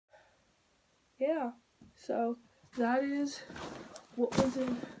yeah, so that is what was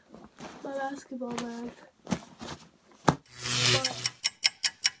in my basketball bag. But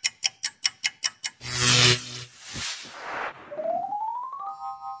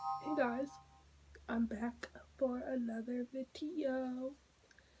hey guys, I'm back for another video.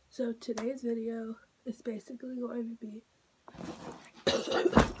 So today's video is basically going to be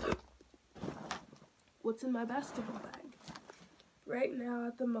what's in my basketball bag. Right now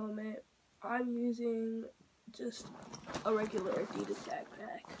at the moment, I'm using just a regular Adidas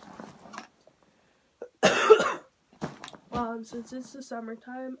backpack. Since it's the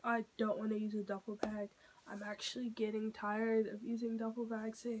summertime, I don't want to use a duffel bag. I'm actually getting tired of using duffel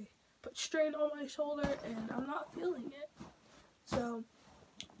bags. They put strain on my shoulder and I'm not feeling it. So,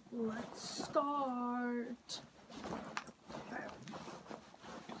 let's start. Okay.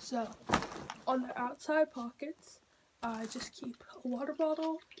 So, on the outside pockets, I just keep a water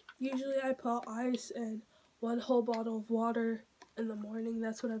bottle. Usually I put ice and one whole bottle of water in the morning.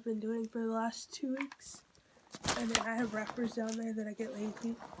 That's what I've been doing for the last 2 weeks. And then I have wrappers down there that I get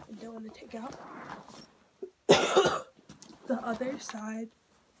lazy and don't want to take out. The other side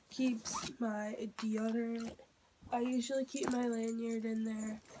keeps my deodorant. I usually keep my lanyard in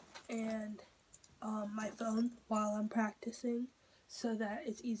there and my phone while I'm practicing so that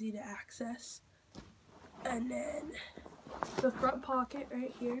it's easy to access. And then the front pocket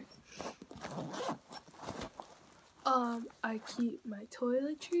right here, I keep my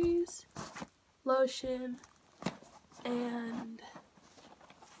toiletries, lotion, and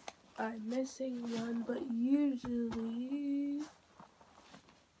I'm missing one, but usually,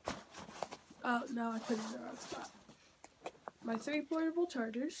 oh no, I put it in the wrong spot. My 3 portable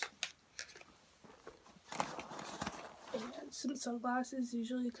chargers, and some sunglasses,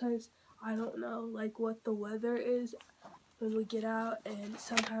 usually because I don't know like what the weather is when we get out, and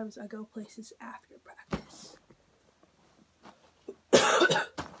sometimes I go places after practice.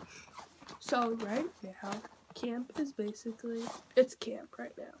 So right now, camp is basically, it's camp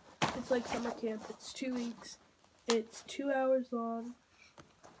right now. It's like summer camp. It's 2 weeks. It's 2 hours long.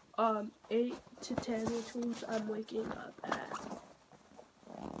 8 to 10, which means I'm waking up at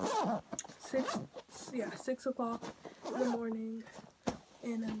 6 o'clock in the morning,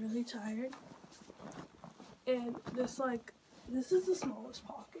 and I'm really tired. And this is the smallest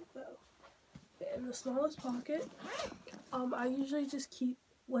pocket though. In the smallest pocket, I usually just keep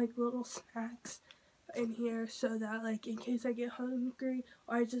like little snacks in here so that like in case I get hungry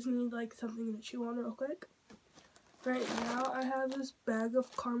or I just need like something to chew on real quick. Right now I have this bag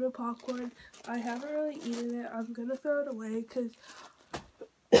of caramel popcorn. I haven't really eaten it. I'm gonna throw it away because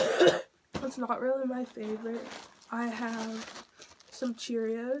it's not really my favorite. I have some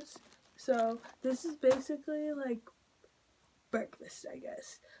Cheerios. So this is basically like breakfast, I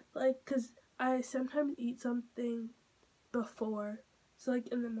guess. Like, cause I sometimes eat something before. So like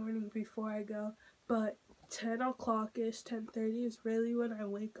in the morning before I go. But 10 o'clock-ish, 10:30 is really when I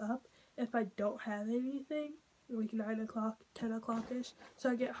wake up if I don't have anything. Like 9 o'clock, 10 o'clock-ish.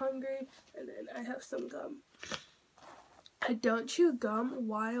 So I get hungry and then I have some gum. I don't chew gum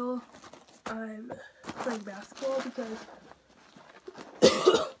while I'm playing basketball because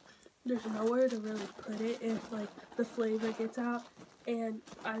there's nowhere to really put it if like the flavor gets out, and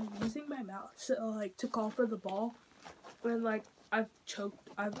I'm using my mouth to call for the ball when like I've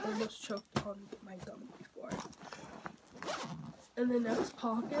almost choked on my gum before. In the next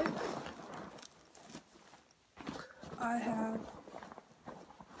pocket I have,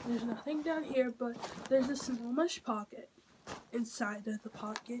 there's nothing down here, but there's a small mesh pocket inside of the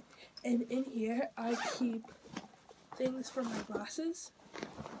pocket, and in here I keep things for my glasses.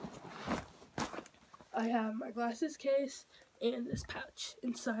 I have my glasses case and this pouch.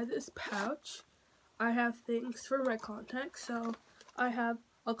 Inside this pouch, I have things for my contacts. So I have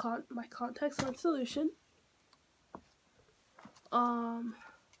my contacts lens solution,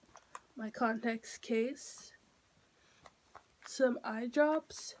 my contacts case, some eye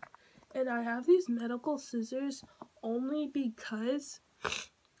drops, and I have these medical scissors only because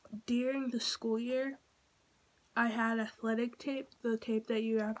during the school year I had athletic tape, the tape that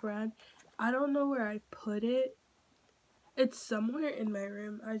you wrap around. I don't know where I put it. It's somewhere in my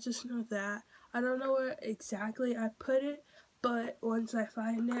room. I just know that. I don't know where exactly I put it, but once I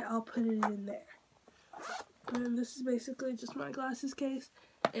find it, I'll put it in there. And this is basically just my glasses case,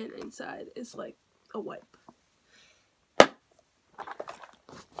 and inside is like a wipe.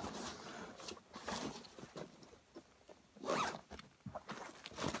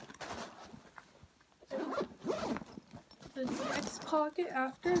 The next pocket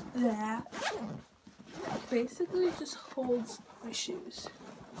after that basically just holds my shoes.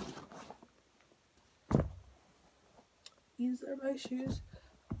 these are my shoes.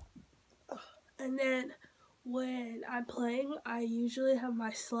 And then when I'm playing, I usually have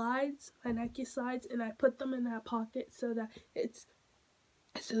my slides, my Nike slides, and I put them in that pocket so that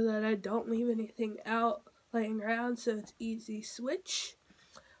I don't leave anything out laying around, so it's easy switch.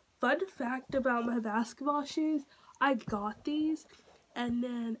 Fun fact about my basketball shoes, I got these, and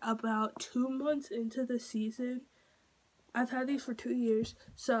then about 2 months into the season, I've had these for 2 years,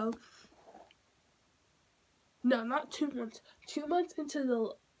 so, no, not 2 months, 2 months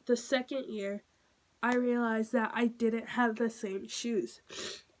into the second year, I realized that I didn't have the same shoes,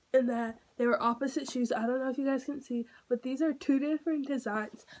 and that they were opposite shoes. I don't know if you guys can see, but these are 2 different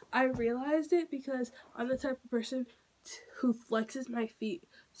designs. I realized it because I'm the type of person who flexes my feet.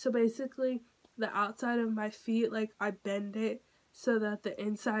 So basically, the outside of my feet, like, I bend it so that the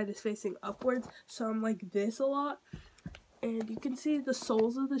inside is facing upwards. So I'm like this a lot. And you can see the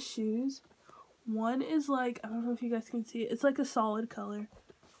soles of the shoes. One is like, I don't know if you guys can see it. It's like a solid color.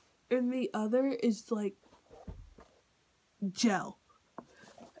 And the other is like gel.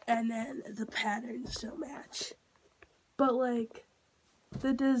 And then the patterns don't match. But like,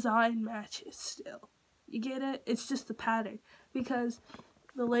 the design matches still. You get it? It's just the pattern. Because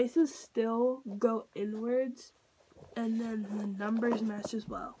the laces still go inwards. And then the numbers match as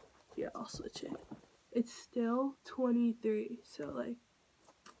well. Yeah, I'll switch it. It's still 23. So like,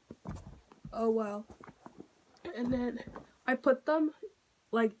 oh wow. And then I put them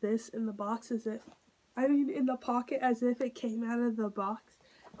like this in the box in the pocket as if it came out of the box.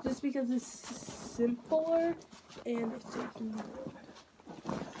 Just because it's simpler and it saves me room.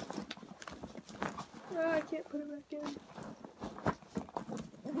 I can't put it back in.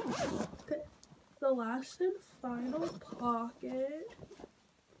 Okay. The last and final pocket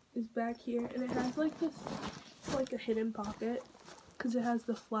is back here, and it has like this, it's like a hidden pocket because it has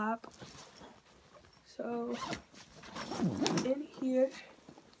the flap. So in here,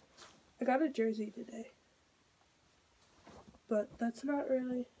 I got a jersey today, but that's not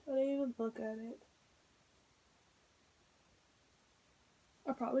really, I didn't even look at it.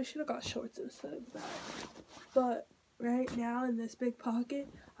 I probably should have got shorts instead of that. But right now in this big pocket,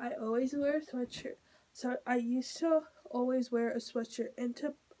 I always wear a sweatshirt. So I used to always wear a sweatshirt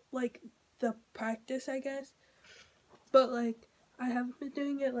into like the practice, I guess. But like, I haven't been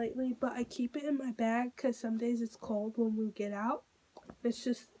doing it lately, but I keep it in my bag because some days it's cold when we get out. It's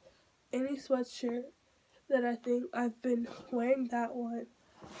just any sweatshirt that I think I've been wearing that one.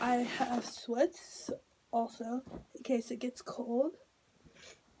 I have sweats also in case it gets cold.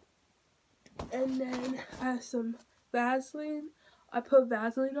 And then I have some Vaseline. I put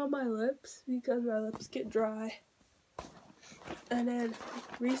Vaseline on my lips because my lips get dry. And then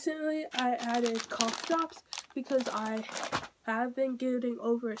recently I added cough drops because I have been getting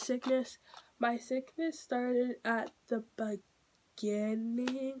over a sickness. My sickness started at the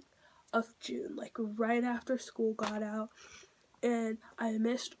beginning of June, like right after school got out. And I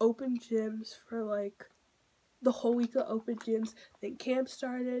missed open gyms for like the whole week of open gyms. Then camp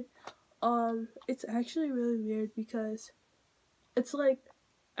started. It's actually really weird because it's like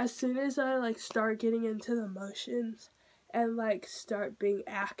as soon as I like start getting into the motions and like start being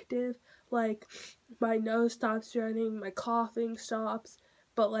active, like my nose stops running, my coughing stops,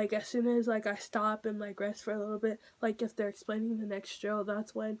 but like as soon as like I stop and like rest for a little bit, like if they're explaining the next drill,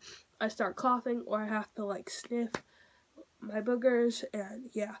 that's when I start coughing or I have to like sniff my boogers. And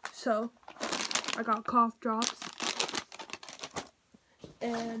yeah, so I got cough drops,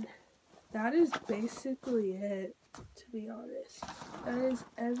 and that is basically it, to be honest. That is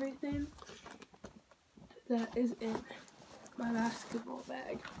everything that is in my basketball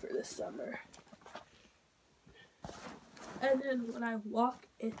bag for the summer. And then when I walk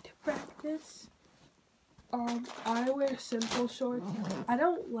into practice, I wear simple shorts. I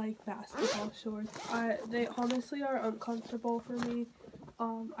don't like basketball shorts. They honestly are uncomfortable for me.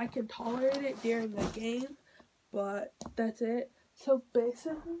 I can tolerate it during the game, but that's it. So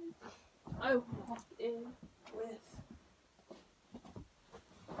basically, I walk in with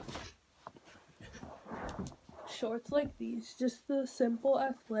shorts like these, just the simple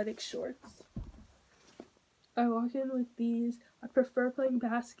athletic shorts. I walk in with these. I prefer playing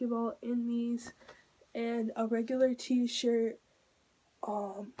basketball in these, and a regular t-shirt.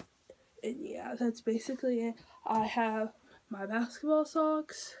 And yeah, that's basically it. I have my basketball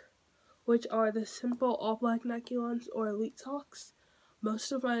socks, which are the simple all black Nike ones or elite socks.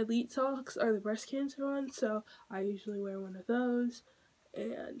 Most of my elite socks are the breast cancer ones, so I usually wear one of those.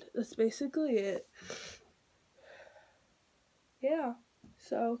 And that's basically it. Yeah,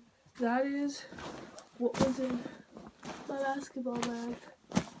 so that is what was in my basketball bag.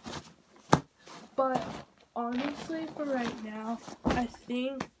 But honestly, for right now, I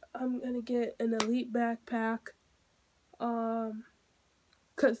think I'm gonna get an Elite backpack.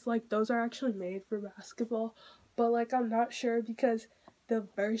 Cause like those are actually made for basketball, but like I'm not sure because the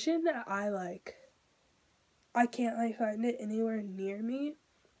version that I like, I can't like find it anywhere near me,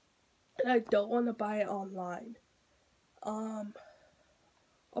 and I don't want to buy it online. Um,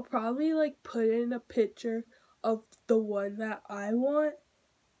 I'll probably like put in a picture of the one that I want,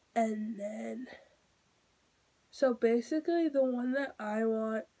 and then so basically the one that I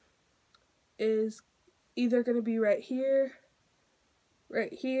want is either gonna be right here,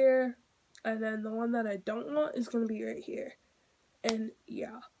 and then the one that I don't want is gonna be right here. And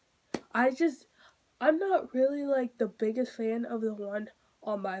yeah, I'm not really like the biggest fan of the one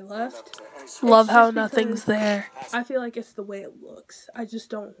on my left. Love how nothing's there. I feel like it's the way it looks. I just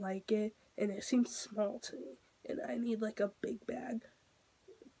don't like it, and it seems small to me, and I need like a big bag.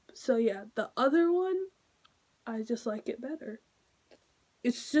 So yeah, the other one, I just like it better.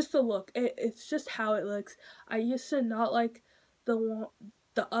 It's just the look. It's just how it looks. I used to not like the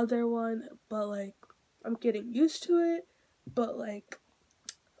other one, but like I'm getting used to it. But like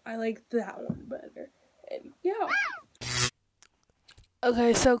I like that one better. And yeah.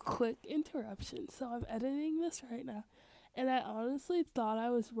 Okay, so quick interruption. So I'm editing this right now, and I honestly thought I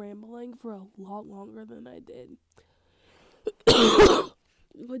was rambling for a lot longer than I did,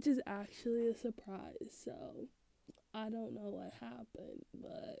 which is actually a surprise. So I don't know what happened,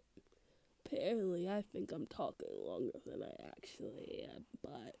 but apparently I think I'm talking longer than I actually am.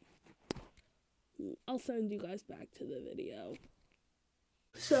 But I'll send you guys back to the video.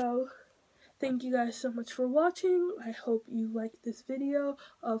 So thank you guys so much for watching. I hope you liked this video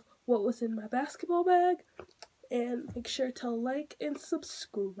of what was in my basketball bag. And make sure to like and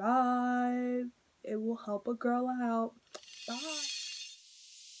subscribe. It will help a girl out. Bye.